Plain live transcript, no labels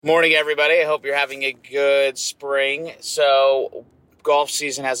Morning, everybody. I hope you're having a good spring. So, golf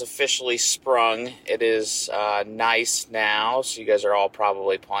season has officially sprung. It is nice now, so you guys are all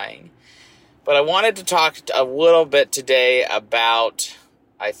probably playing. But I wanted to talk a little bit today about,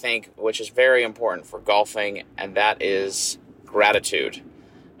 I think, which is very important for golfing, and that is gratitude.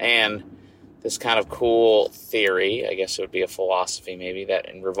 And this kind of cool theory, I guess it would be a philosophy maybe, that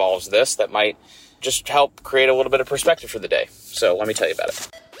revolves this, that might just help create a little bit of perspective for the day. So let me tell you about it.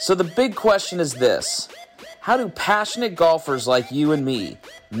 So the big question is this: how do passionate golfers like you and me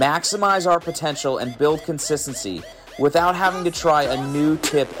maximize our potential and build consistency without having to try a new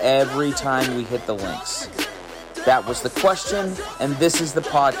tip every time we hit the links? That was the question, and this is the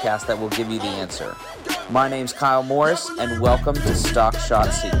podcast that will give you the answer. My name's Kyle Morris, and welcome to Stock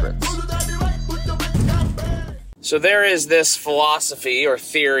Shot Secrets. So there is this philosophy or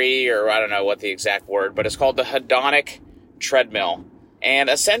theory, or I don't know what the exact word, but it's called the Hedonic Treadmill.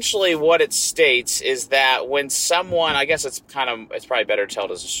 And essentially what it states is that when someone, I guess it's probably better to tell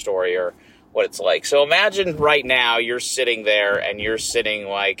it as a story or what it's like. So imagine right now you're sitting there and you're sitting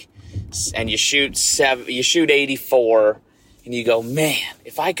and you shoot 84 and you go, man,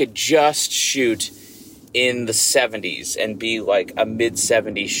 if I could just shoot in the 70s and be like a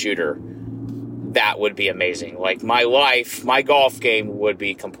mid-70s shooter, that would be amazing. Like my golf game would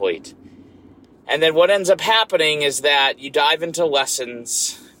be complete. And then what ends up happening is that you dive into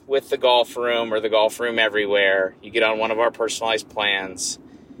lessons with the golf room or the golf room everywhere. You get on one of our personalized plans.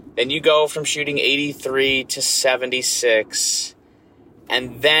 Then you go from shooting 83 to 76.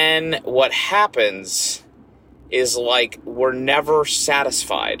 And then what happens is we're never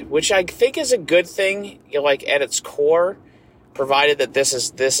satisfied, which I think is a good thing, at its core, provided that this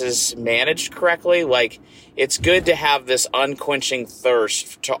is managed correctly. It's good to have this unquenching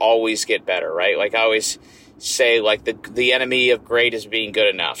thirst to always get better, right? I always say, the enemy of great is being good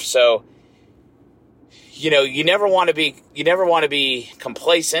enough. So, you never want to be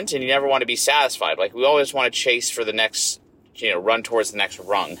complacent, and you never want to be satisfied. We always want to chase for the next, run towards the next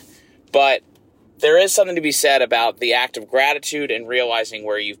rung. But there is something to be said about the act of gratitude and realizing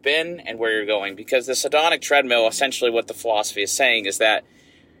where you've been and where you're going. Because the Hedonic Treadmill, essentially what the philosophy is saying is that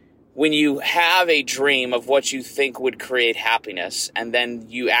when you have a dream of what you think would create happiness, and then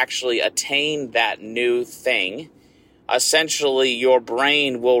you actually attain that new thing, essentially your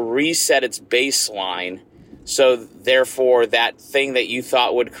brain will reset its baseline. So therefore, that thing that you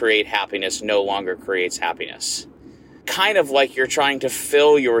thought would create happiness no longer creates happiness. Kind of like you're trying to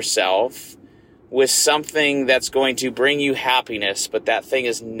fill yourself with something that's going to bring you happiness, but that thing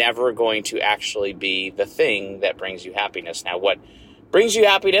is never going to actually be the thing that brings you happiness. Now, what brings you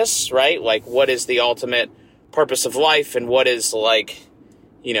happiness, right? What is the ultimate purpose of life, and what is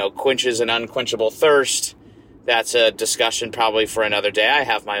quenches an unquenchable thirst? That's a discussion probably for another day. I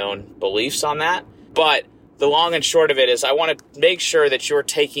have my own beliefs on that. But the long and short of it is I want to make sure that you're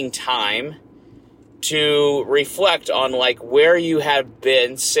taking time to reflect on where you had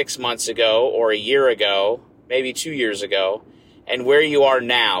been 6 months ago or a year ago, maybe 2 years ago, and where you are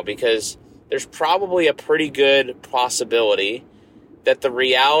now, because there's probably a pretty good possibility that the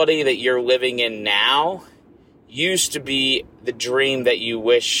reality that you're living in now used to be the dream that you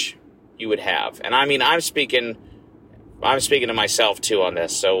wish you would have. And I mean, I'm speaking to myself too on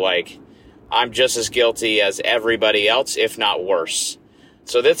this. So I'm just as guilty as everybody else, if not worse.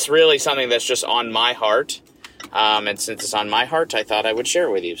 So that's really something that's just on my heart. And since it's on my heart, I thought I would share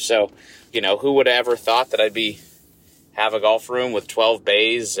it with you. So, who would have ever thought that I'd have a golf room with 12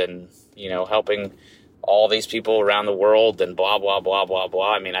 bays and, helping all these people around the world and blah, blah, blah, blah,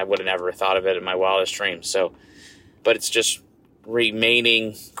 blah. I mean, I would have never thought of it in my wildest dreams. So, but it's just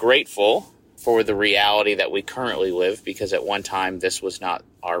remaining grateful for the reality that we currently live, because at one time this was not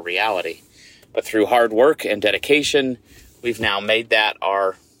our reality. But through hard work and dedication, we've now made that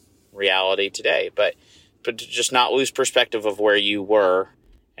our reality today. But to just not lose perspective of where you were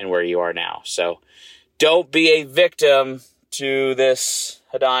and where you are now. So don't be a victim to this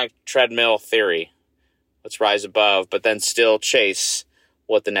Hedonic Treadmill theory. Let's rise above, but then still chase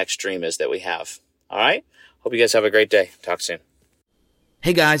what the next dream is that we have. All right? Hope you guys have a great day. Talk soon.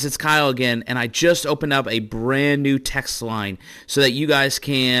 Hey guys, it's Kyle again, and I just opened up a brand new text line so that you guys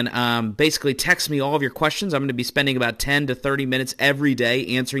can basically text me all of your questions. I'm going to be spending about 10 to 30 minutes every day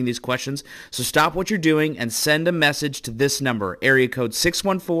answering these questions. So stop what you're doing and send a message to this number, area code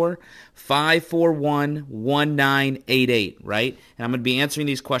 614 541-1988, right? And I'm going to be answering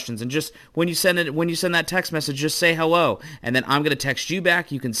these questions. And just when you send that text message, just say hello, and then I'm going to text you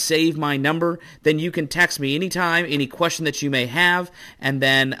back. You can save my number. Then you can text me anytime, any question that you may have, and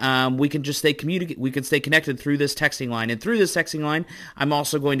then we can just stay connected through this texting line. And through this texting line, I'm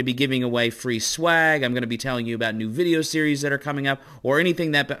also going to be giving away free swag. I'm going to be telling you about new video series that are coming up, or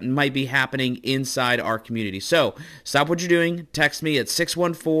anything that might be happening inside our community. So stop what you're doing. Text me at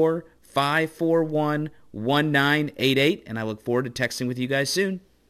 614-541-1988, and I look forward to texting with you guys soon.